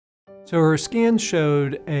So her scan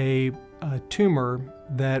showed a tumor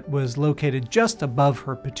that was located just above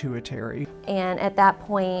her pituitary. And at that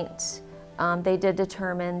point, they did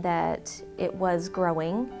determine that it was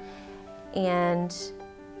growing, and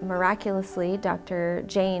miraculously, Dr.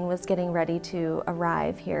 Jane was getting ready to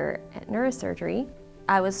arrive here at Neurosurgery.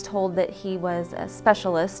 I was told that he was a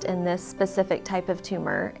specialist in this specific type of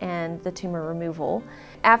tumor and the tumor removal.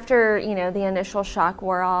 After, the initial shock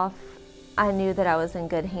wore off, I knew that I was in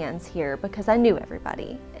good hands here because I knew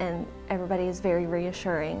everybody, and everybody is very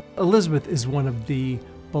reassuring. Elizabeth is one of the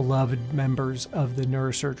beloved members of the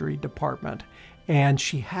neurosurgery department, and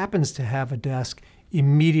she happens to have a desk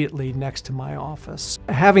immediately next to my office.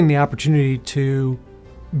 Having the opportunity to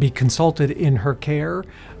be consulted in her care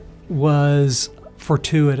was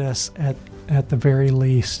fortuitous at the very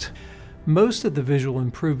least. Most of the visual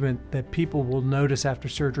improvement that people will notice after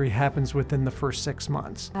surgery happens within the first 6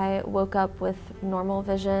 months. I woke up with normal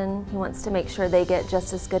vision. He wants to make sure they get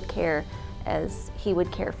just as good care as he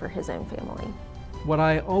would care for his own family. What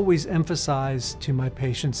I always emphasize to my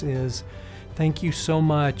patients is, thank you so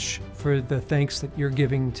much for the thanks that you're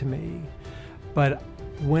giving to me. But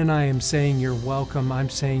when I am saying you're welcome, I'm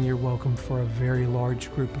saying you're welcome for a very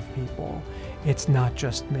large group of people. It's not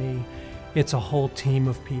just me. It's a whole team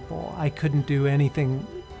of people. I couldn't do anything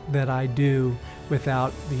that I do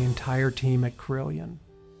without the entire team at Carilion.